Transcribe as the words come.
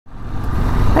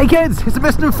Hey kids, it's the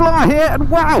Mr. Flyer here, and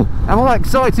wow, am I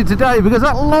excited today because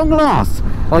at long last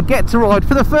I get to ride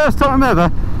for the first time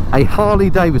ever a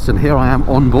Harley-Davidson. Here I am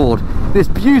on board this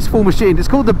beautiful machine. It's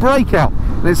called the Breakout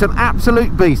and it's an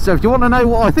absolute beast. So if you want to know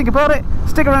what I think about it,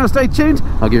 stick around and stay tuned.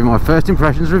 I'll give you my first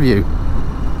impressions review.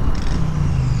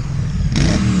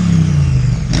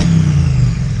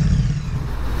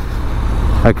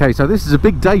 Okay, so this is a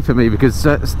big day for me because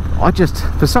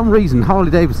for some reason,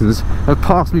 Harley-Davidsons have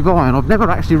passed me by and I've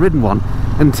never actually ridden one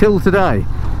until today.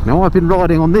 Now, I've been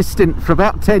riding on this stint for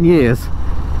about 10 years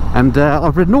and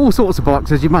I've ridden all sorts of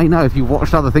bikes, as you may know if you've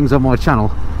watched other things on my channel.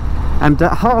 And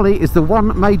Harley is the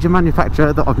one major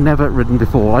manufacturer that I've never ridden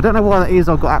before. I don't know why that is.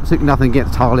 I've got absolutely nothing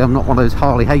against Harley. I'm not one of those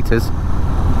Harley haters.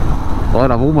 I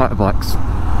love all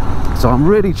motorbikes. So I'm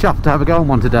really chuffed to have a go on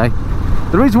one today.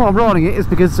 The reason why I'm riding it is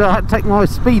because I had to take my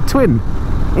Speed Twin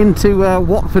into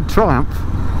Watford Triumph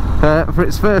for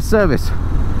its first service.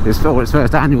 Its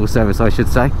first annual service, I should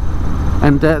say.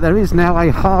 And there is now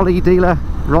a Harley dealer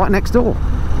right next door.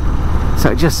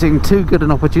 So it just seemed too good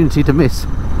an opportunity to miss,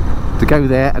 to go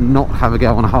there and not have a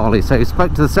go on a Harley. So I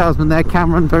spoke to the salesman there,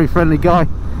 Cameron, very friendly guy,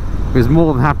 who was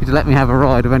more than happy to let me have a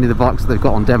ride of any of the bikes that they've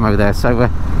got on demo there. So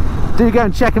do go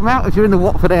and check them out if you're in the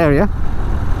Watford area.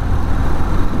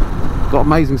 Got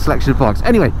amazing selection of bikes.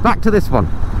 Anyway, back to this one.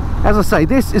 As I say,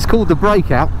 this is called the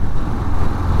Breakout,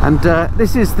 and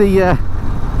this is the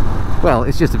well,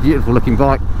 it's just a beautiful looking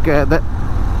bike that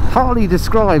Harley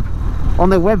describe on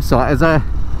their website as a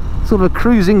sort of a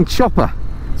cruising chopper.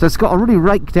 So it's got a really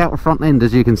raked out front end,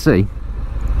 as you can see.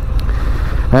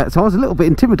 So I was a little bit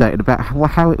intimidated about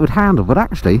how it would handle, but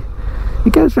actually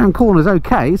it goes around corners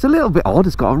okay. It's a little bit odd.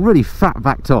 It's got a really fat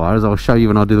back tyre, as I'll show you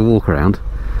when I do the walk around.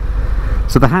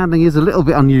 So the handling is a little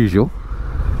bit unusual,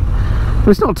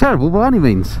 but it's not terrible by any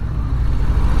means.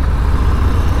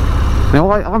 Now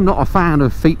I'm not a fan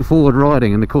of feet forward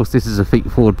riding, and of course this is a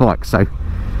feet forward bike, so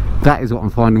that is what I'm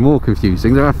finding more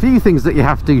confusing. There are a few things that you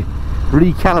have to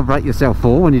recalibrate yourself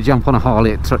for when you jump on a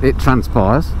Harley, it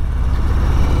transpires.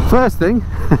 First thing,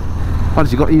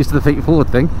 once you've got used to the feet forward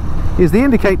thing, is the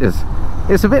indicators.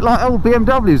 It's a bit like old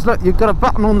BMWs. Look, you've got a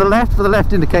button on the left for the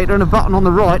left indicator and a button on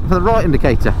the right for the right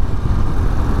indicator.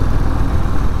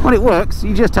 When it works,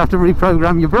 you just have to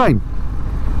reprogram your brain.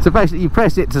 So basically you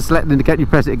press it to select an indicator, you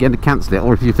press it again to cancel it,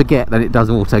 or if you forget then it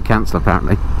does auto cancel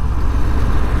apparently.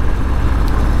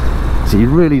 So you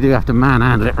really do have to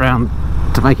manhandle it round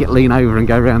to make it lean over and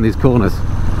go around these corners.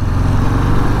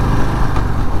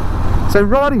 So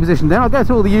riding position then, I'll go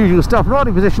through all the usual stuff.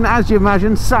 Riding position, as you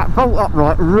imagine, sat bolt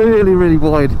upright, really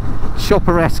wide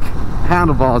chopper-esque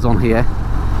handlebars on here.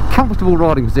 Comfortable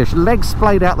riding position, legs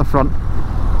splayed out the front.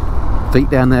 Feet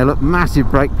down there, look,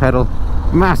 massive brake pedal,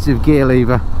 massive gear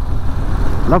lever.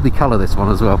 Lovely colour this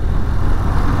one as well.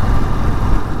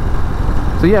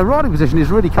 So yeah, riding position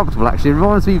is really comfortable actually. It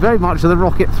reminds me very much of the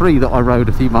Rocket 3 that I rode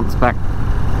a few months back.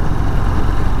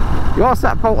 You are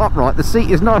sat bolt upright, the seat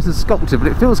is nice and sculpted, but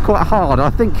it feels quite hard.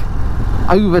 I think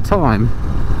over time,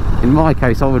 in my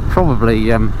case, I would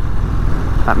probably,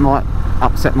 that might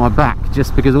upset my back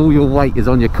just because all your weight is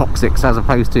on your coccyx as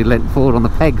opposed to leant forward on the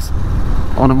pegs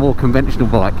on a more conventional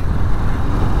bike.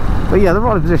 But yeah, the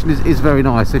riding position is very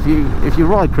nice. If you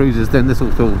ride cruisers, then this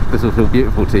will feel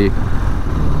beautiful to you.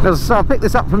 So I picked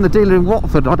this up from the dealer in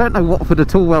Watford. I don't know Watford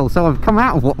at all well, so I've come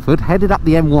out of Watford, headed up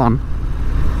the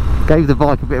M1, gave the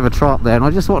bike a bit of a try up there, and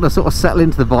I just wanted to sort of settle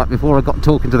into the bike before I got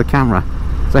talking to the camera.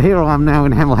 So here I am now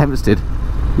in Hemel Hempstead,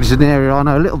 which is an area I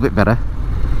know a little bit better,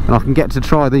 and I can get to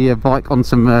try the bike on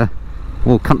some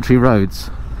more country roads,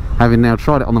 having now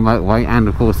tried it on the motorway and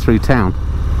of course through town.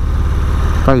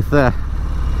 Both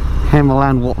Hemel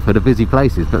and Watford are busy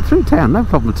places, but through town no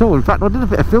problem at all. In fact, I did a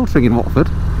bit of filtering in Watford.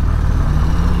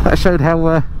 That showed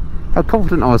how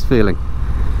confident I was feeling.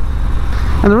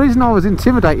 And the reason I was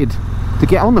intimidated to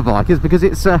get on the bike is because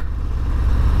it's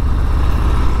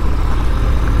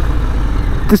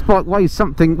this bike weighs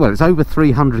something, well, it's over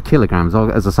 300 kilograms.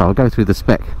 As I say, I'll go through the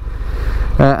spec,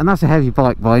 and that's a heavy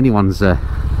bike by anyone's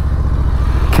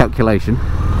calculation.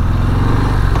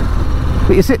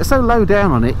 But you sit so low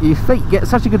down on it, your feet get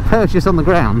such a good purchase on the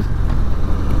ground,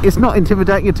 it's not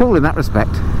intimidating at all in that respect.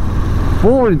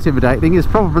 More intimidating is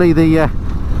probably the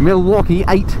Milwaukee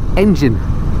 8 engine.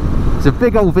 It's a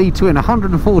big old V twin,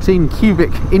 114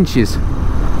 cubic inches,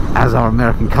 as our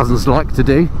American cousins like to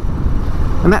do,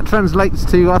 and that translates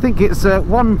to, I think it's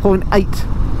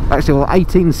 1.8, actually, well,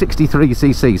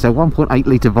 1863cc, so 1.8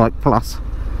 litre bike plus.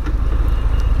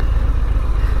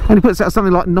 And he puts out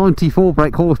something like 94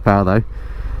 brake horsepower though,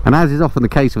 and as is often the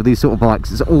case with these sort of bikes,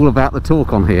 it's all about the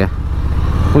torque on here.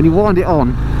 When you wind it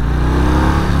on,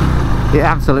 It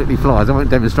absolutely flies. I won't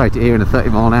demonstrate it here in a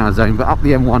 30-mile-an-hour zone, but up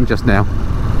the M1 just now,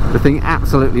 the thing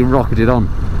absolutely rocketed on.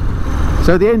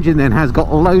 So the engine then has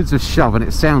got loads of shove, and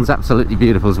it sounds absolutely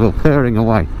beautiful as well, purring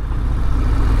away.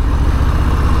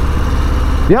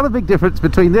 The other big difference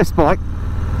between this bike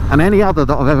and any other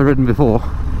that I've ever ridden before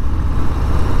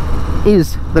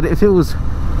is that it feels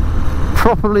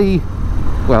properly,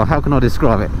 well, how can I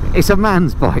describe it? It's a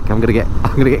man's bike. I'm gonna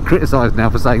get criticised now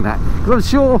for saying that, because I'm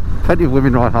sure plenty of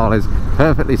women ride Harleys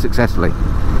perfectly successfully.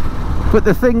 But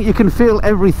the thing, you can feel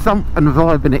every thump and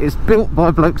vibe in it. It's built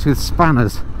by blokes with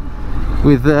spanners,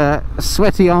 with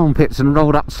sweaty armpits and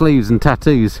rolled up sleeves and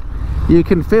tattoos. You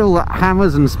can feel that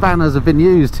hammers and spanners have been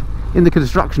used in the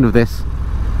construction of this.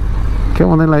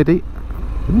 Come on then, lady.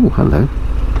 Ooh, hello.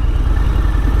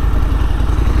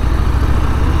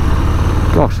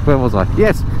 Gosh, where was I?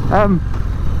 Yes,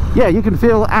 yeah, you can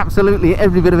feel absolutely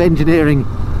every bit of engineering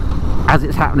as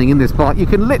it's happening in this bike. You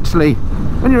can literally,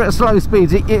 when you're at slow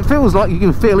speeds, it feels like you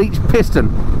can feel each piston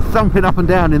thumping up and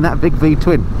down in that big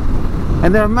V-twin.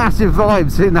 And there are massive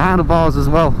vibes in the handlebars as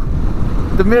well.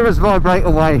 The mirrors vibrate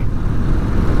away.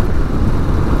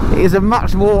 It is a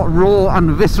much more raw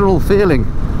and visceral feeling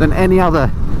than any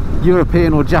other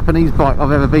European or Japanese bike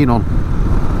I've ever been on.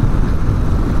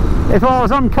 If I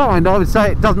was unkind, I would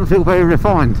say it doesn't feel very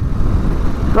refined.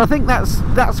 But I think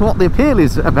that's what the appeal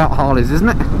is about Harleys, isn't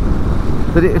it?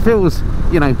 That it feels,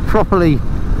 you know, properly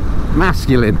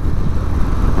masculine.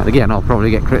 And again, I'll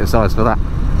probably get criticised for that.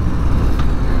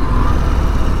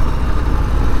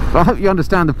 But I hope you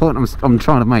understand the point I'm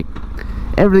trying to make.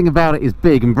 Everything about it is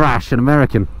big and brash and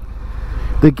American.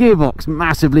 The gearbox,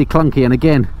 massively clunky, and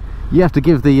again, you have to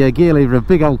give the gear lever a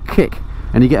big old kick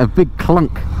and you get a big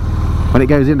clunk when it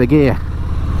goes into gear.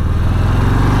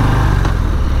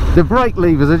 The brake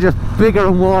levers are just bigger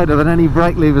and wider than any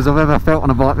brake levers I've ever felt on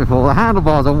a bike before. The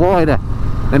handlebars are wider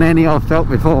than any I've felt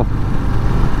before.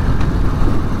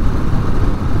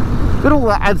 But all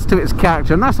that adds to its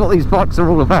character, and that's what these bikes are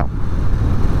all about.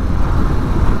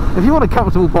 If you want a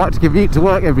comfortable bike to commute to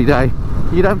work every day,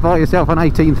 you don't buy yourself an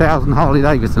 18,000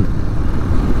 Harley-Davidson.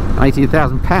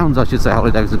 £18,000 I should say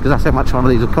Harley-Davidson, because that's how much one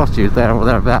of these will cost you there or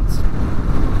thereabouts.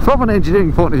 From an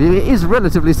engineering point of view, it is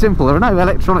relatively simple. There are no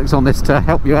electronics on this to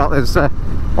help you out. There's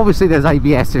obviously there's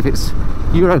ABS if it's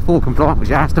Euro 4 compliant, which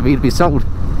it has to be sold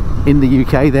in the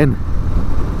UK. Then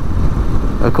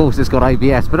of course it's got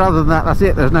ABS, but other than that, that's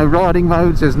it. There's no riding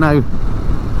modes, there's no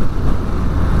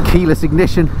keyless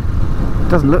ignition. It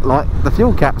doesn't look like the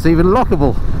fuel cap's even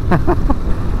lockable.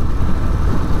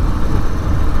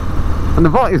 And the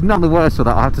bike is none the worse for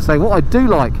that, I have to say. What I do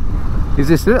like is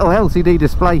this little LCD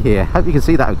display here. Hope you can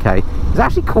see that okay. It's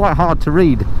actually quite hard to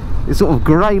read. It's sort of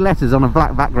grey letters on a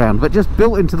black background, but just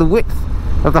built into the width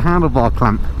of the handlebar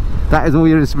clamp. That is all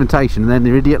your instrumentation, and then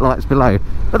the idiot lights below.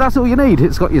 But that's all you need.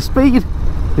 It's got your speed,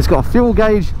 it's got a fuel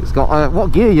gauge, it's got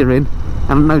what gear you're in,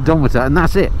 and an odometer, and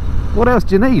that's it. What else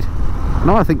do you need?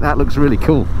 And I think that looks really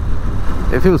cool.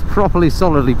 It feels properly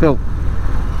solidly built,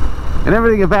 and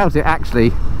everything about it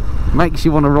actually makes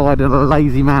you want to ride in a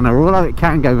lazy manner, although it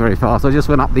can go very fast. I just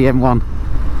went up the M1,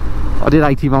 I did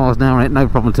 80 miles an hour on it, no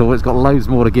problem at all. It's got loads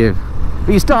more to give,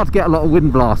 but you start to get a lot of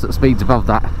wind blasts at speeds above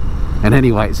that, and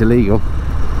anyway it's illegal.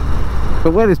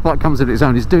 But where this bike comes of its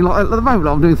own is doing, like at the moment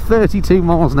I'm doing 32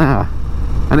 miles an hour,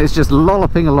 and it's just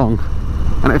lolloping along,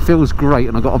 and it feels great,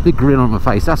 and I've got a big grin on my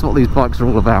face. That's what these bikes are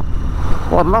all about.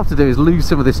 What I'd love to do is lose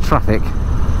some of this traffic,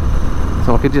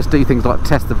 so I could just do things like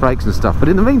test the brakes and stuff. But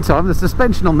in the meantime, the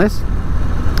suspension on this,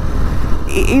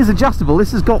 it is adjustable.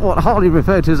 This has got what Harley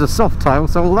referred to as a soft tail,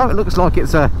 so although it looks like it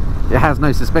has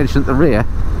no suspension at the rear,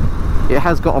 it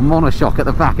has got a monoshock at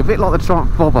the back, a bit like the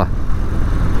Triumph Bobber.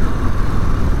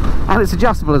 And it's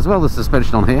adjustable as well, the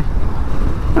suspension on here.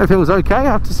 And it feels okay, I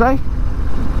have to say.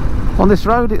 On this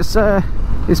road, it's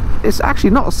actually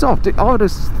not soft. I would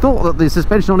have thought that the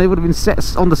suspension on here would have been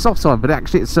set on the soft side, but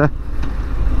actually it's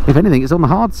if anything, it's on the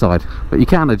hard side. But you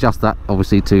can adjust that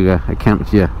obviously to account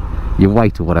for your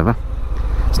weight or whatever.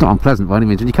 It's not unpleasant by any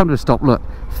means. When you come to a stop, look,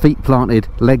 feet planted,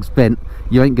 legs bent,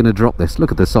 you ain't going to drop this.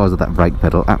 Look at the size of that brake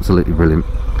pedal, absolutely brilliant.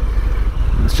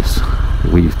 Let's just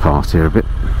weave past here a bit.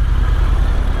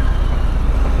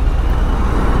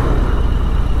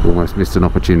 Almost missed an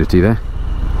opportunity there.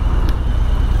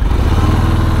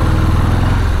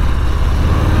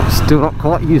 Still not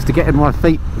quite used to getting my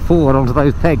feet forward onto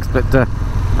those pegs, but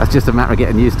that's just a matter of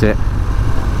getting used to it.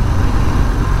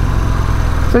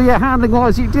 So yeah, handling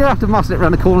wise, you do have to muscle it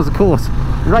around the corners, of course.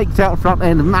 Raked out front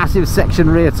end, massive section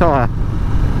rear tyre.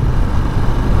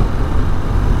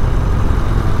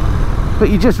 But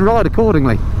you just ride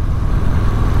accordingly.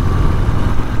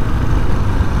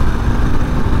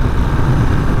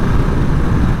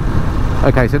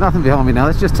 Okay, so nothing behind me now.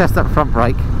 Let's just test that front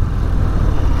brake.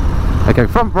 Okay,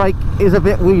 front brake is a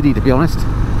bit weedy, to be honest.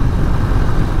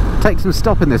 Takes some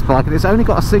stopping this bike, and it's only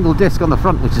got a single disc on the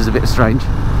front, which is a bit strange.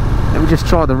 Let me just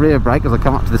try the rear brake as I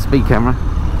come up to the speed camera.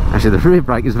 Actually, the rear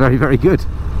brake is very, very good.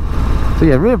 So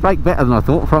yeah, rear brake better than I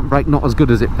thought. Front brake not as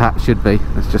good as it perhaps should be.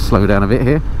 Let's just slow down a bit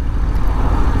here.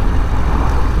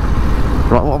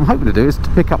 Right, what I'm hoping to do is to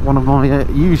pick up one of my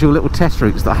usual little test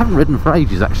routes that I haven't ridden for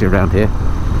ages actually around here.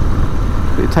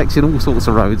 But it takes in all sorts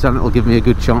of roads, and it'll give me a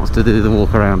good chance to do the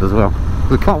walk around as well.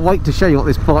 I can't wait to show you what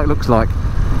this bike looks like.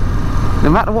 No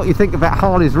matter what you think about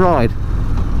Harley's ride,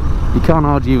 you can't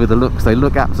argue with the looks. They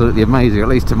look absolutely amazing, at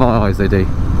least to my eyes they do.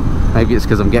 Maybe it's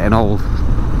because I'm getting old.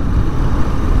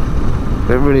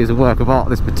 But it really is a work of art,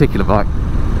 this particular bike.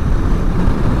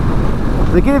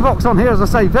 The gearbox on here, as I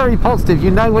say, very positive.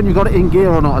 You know when you've got it in gear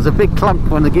or not. There's a big clunk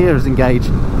when the gear is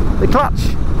engaged. The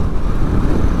clutch,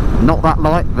 not that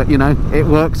light, but you know, it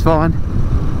works fine.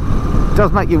 It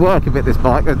does make you work a bit, this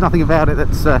bike. There's nothing about it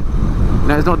that's, you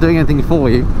know, it's not doing anything for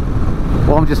you.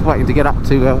 Well, I'm just waiting to get up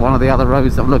to one of the other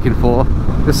roads that I'm looking for.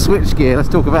 The switch gear, let's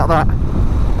talk about that.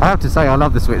 I have to say I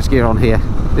love the switch gear on here.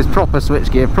 It's proper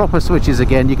switch gear, proper switches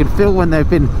again. You can feel when they've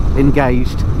been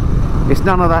engaged. It's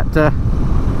none of that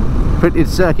printed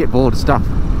circuit board stuff.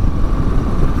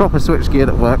 Proper switch gear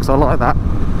that works, I like that.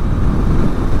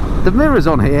 The mirrors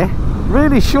on here,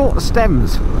 really short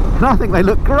stems, and I think they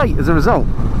look great as a result.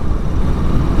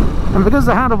 And because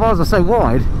the handlebars are so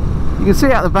wide, you can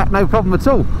see out the back no problem at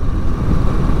all.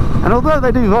 And although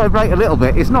they do vibrate a little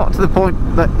bit, it's not to the point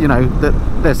that, you know, that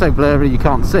they're so blurry you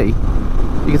can't see.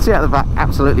 You can see out the back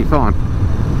absolutely fine.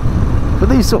 But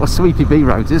these sort of sweepy B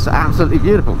roads is absolutely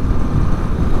beautiful.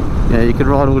 Yeah, you could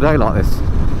ride all day like this.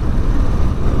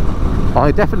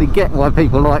 I definitely get why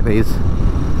people like these.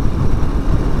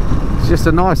 It's just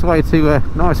a nice way to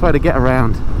get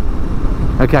around.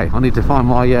 Okay, I need to find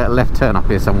my left turn up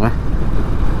here somewhere.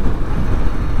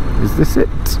 Is this it?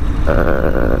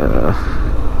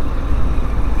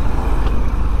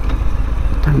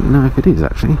 Don't know if it is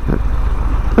actually, but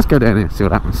let's go down here and see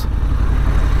what happens.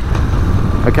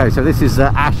 Okay, so this is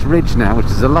Ash Ridge now, which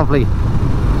is a lovely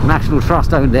National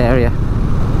Trust owned area.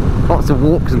 Lots of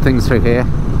walks and things through here.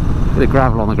 Bit of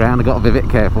gravel on the ground, I've got to be a bit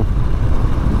careful.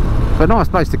 But nice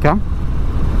place to come.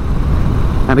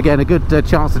 And again, a good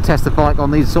chance to test the bike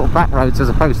on these sort of back roads as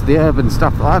opposed to the urban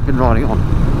stuff that I've been riding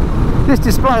on. This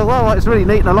display, although it's really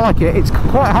neat and I like it, it's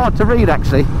quite hard to read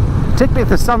actually. Particularly if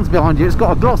the sun's behind you. It's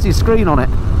got a glossy screen on it,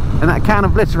 and that can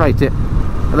obliterate it.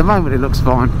 At the moment it looks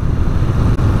fine.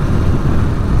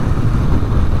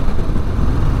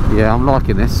 Yeah, I'm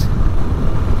liking this.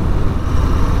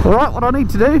 Alright, what I need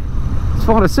to do is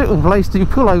find a suitable place to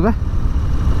pull over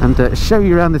and show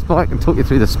you around this bike and talk you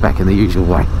through the spec in the usual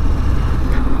way.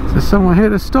 Is there somewhere here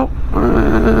to stop?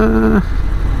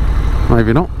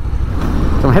 Maybe not.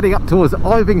 So I'm heading up towards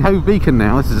Ivinghoe Beacon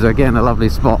now. This is again a lovely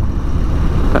spot.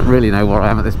 Don't really know where I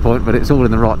am at this point, but it's all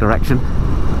in the right direction.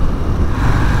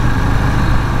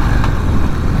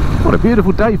 What a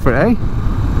beautiful day for it, eh?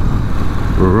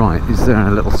 Right, is there a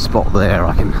little spot there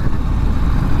I can...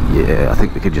 Yeah, I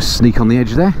think we could just sneak on the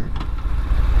edge there.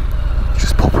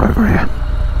 Just pop over here.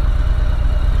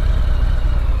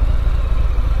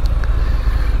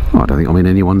 Oh, I don't think I'm in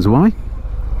anyone's way.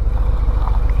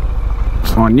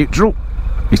 Let's find neutral,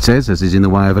 he says, as he's in the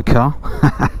way of a car.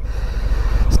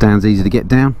 Stands easy to get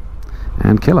down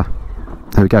and killer.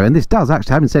 There we go. And this does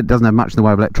actually, having said it doesn't have much in the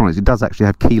way of electronics, it does actually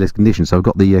have keyless ignition, so I've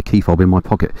got the key fob in my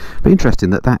pocket. But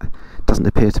interesting that that doesn't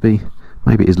appear to be,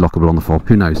 maybe it is lockable on the fob,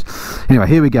 who knows. Anyway,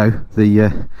 here we go,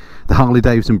 the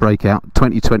Harley-Davidson Breakout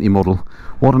 2020 model.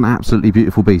 What an absolutely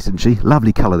beautiful beast, isn't she?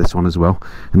 Lovely colour this one as well,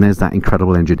 and there's that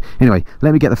incredible engine. Anyway,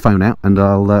 let me get the phone out and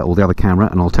I'll or the other camera,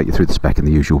 and I'll take you through the spec in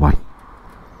the usual way.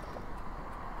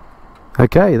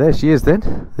 Okay, there she is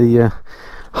then, the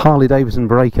Harley-Davidson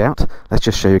Breakout. Let's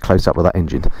just show you a close-up with that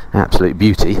engine. Absolute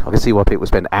beauty. I can see why people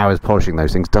spend hours polishing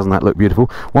those things. Doesn't that look beautiful?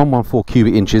 114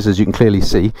 cubic inches, as you can clearly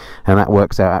see, and that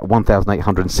works out at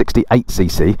 1,868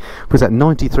 cc. Puts at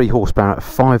 93 horsepower at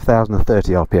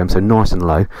 5,030 rpm, so nice and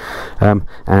low.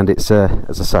 And it's,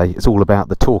 as I say, it's all about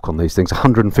the torque on these things.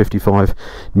 155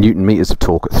 newton meters of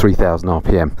torque at 3,000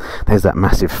 rpm. There's that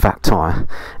massive fat tyre,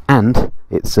 and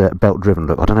it's belt driven.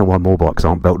 Look, I don't know why more bikes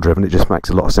aren't belt driven. It just makes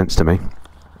a lot of sense to me.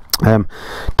 Don't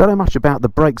know much about the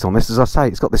brakes on this. As I say,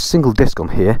 it's got this single disc on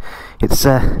here. It's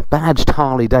badged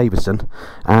Harley-Davidson,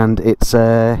 and it's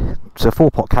a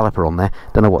 4-pot caliper on there.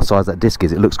 Don't know what size that disc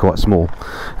is. It looks quite small.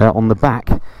 On the back,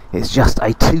 it's just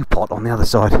a 2-pot on the other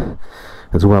side,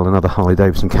 as well. Another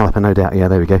Harley-Davidson caliper, no doubt. Yeah,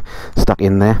 there we go, stuck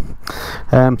in there.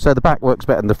 So the back works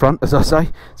better than the front, as I say.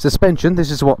 Suspension,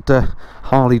 this is what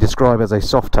Harley describe as a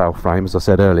soft tail frame, as I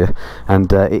said earlier,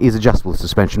 and it is adjustable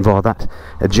suspension via that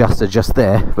adjuster just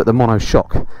there, but the mono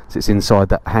shock sits inside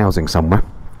that housing somewhere.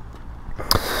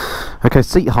 Okay,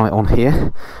 seat height on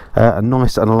here, a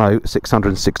nice and low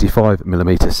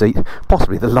 665mm seat,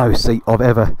 possibly the lowest seat I've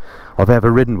ever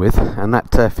ridden with, and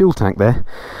that fuel tank there,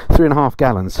 3.5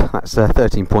 gallons, that's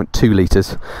 13.2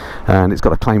 litres, and it's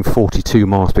got a claimed 42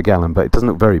 miles per gallon, but it doesn't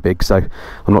look very big, so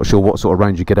I'm not sure what sort of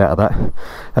range you get out of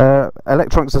that.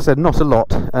 Electronics, as I said, not a lot,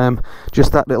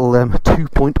 just that little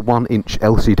 2.1 inch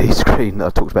LCD screen that I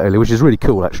talked about earlier, which is really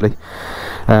cool actually,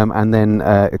 and then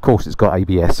of course it's got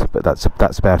ABS, but that's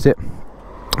about it.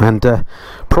 And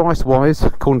price wise,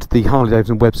 according to the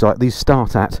Harley-Davidson website, these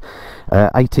start at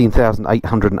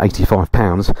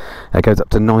 £18,885. It goes up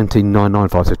to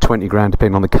 £19,995, so 20 grand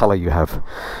depending on the colour you have.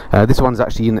 This one's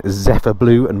actually in Zephyr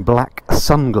Blue and Black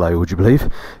Sunglow, would you believe?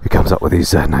 Who comes up with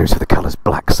these names for the colours?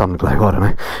 Black Sunglow, I don't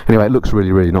know. Anyway, it looks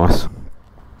really, really nice.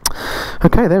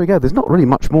 Okay, there we go. There's not really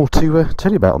much more to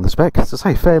tell you about on the spec. As I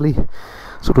say, fairly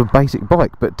sort of basic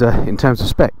bike, but in terms of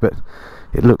spec, but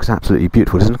it looks absolutely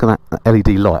beautiful. Just look at that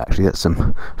LED light, actually, that's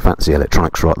some fancy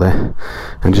electronics right there,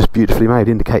 and just beautifully made.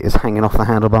 Indicators hanging off the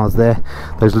handlebars there,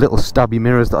 those little stubby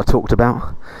mirrors that I talked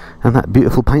about, and that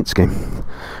beautiful paint scheme.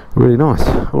 Really nice.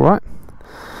 Alright,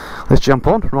 let's jump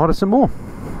on and ride us some more.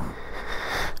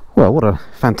 Well, what a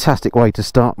fantastic way to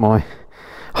start my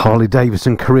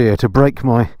Harley-Davidson career, to break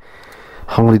my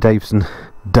Harley-Davidson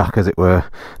duck, as it were.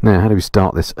 Now, how do we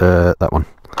start this? That one.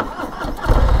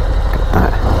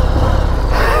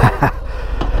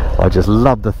 I just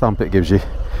love the thump it gives you.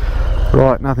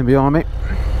 Right, nothing behind me.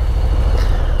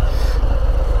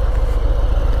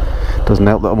 Doesn't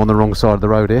help that I'm on the wrong side of the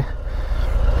road here.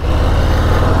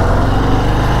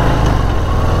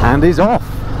 And he's off.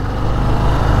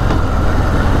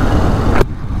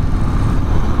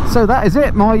 So that is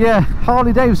it, my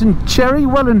Harley-Davidson Cherry,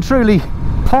 well and truly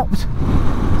popped.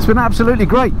 It's been absolutely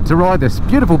great to ride this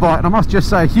beautiful bike, and I must just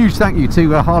say a huge thank you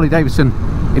to Harley-Davidson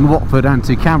in Watford and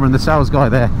to Cameron, the sales guy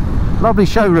there. Lovely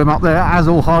showroom up there, as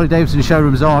all Harley-Davidson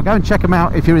showrooms are. Go and check them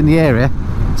out if you're in the area.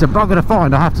 It's a bugger to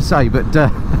find, I have to say, but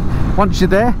once you're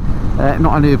there,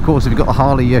 not only of course have you got the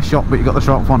Harley shop, but you've got the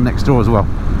Triumph one next door as well.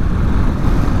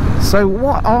 So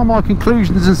what are my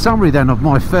conclusions and summary then of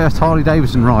my first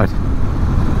Harley-Davidson ride?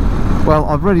 Well,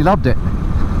 I've really loved it.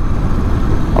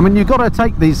 I mean, you've got to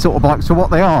take these sort of bikes for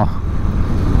what they are.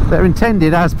 They're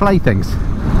intended as playthings.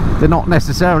 They're not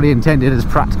necessarily intended as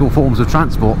practical forms of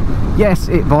transport. Yes,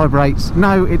 it vibrates.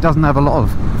 No, it doesn't have a lot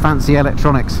of fancy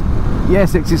electronics.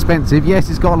 Yes, it's expensive. Yes,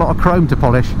 it's got a lot of chrome to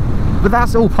polish. But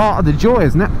that's all part of the joy,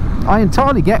 isn't it? I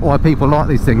entirely get why people like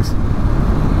these things.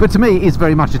 But to me, it is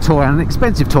very much a toy, and an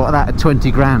expensive toy at that, at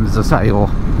 20 grand, as I say, or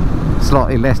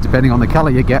slightly less depending on the colour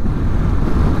you get.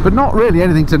 But not really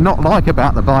anything to not like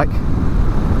about the bike,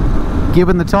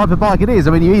 given the type of bike it is.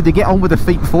 I mean, you either get on with the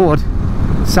feet forward,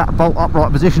 sat bolt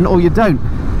upright position, or you don't.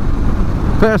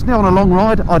 Personally, on a long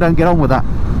ride, I don't get on with that.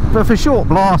 But for short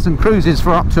blasts and cruises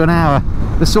for up to an hour,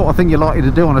 the sort of thing you're likely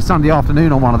to do on a Sunday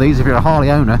afternoon on one of these, if you're a Harley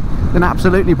owner, then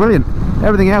absolutely brilliant.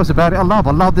 Everything else about it I love.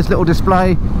 I love this little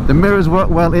display. The mirrors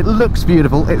work well. It looks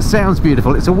beautiful. It sounds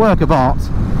beautiful. It's a work of art.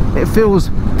 It feels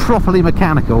properly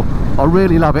mechanical. I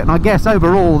really love it. And I guess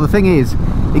overall the thing is,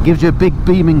 it gives you a big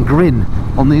beaming grin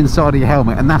on the inside of your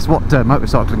helmet, and that's what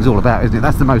motorcycling is all about, isn't it?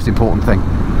 That's the most important thing.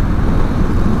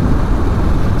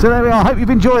 So there we are. I hope you've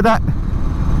enjoyed that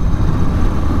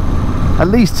at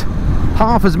least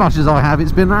half as much as I have.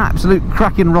 It's been an absolute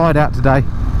cracking ride out today.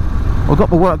 I've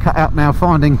got my work cut out now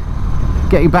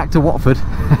getting back to Watford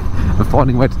and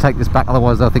finding where to take this back,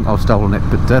 otherwise I think I've stolen it.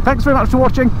 But thanks very much for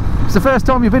watching. If it's the first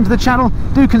time you've been to the channel,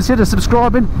 do consider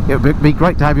subscribing. It would be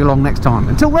great to have you along next time.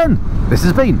 Until then, this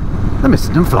has been the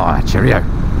Mr. Flyer. Cheerio.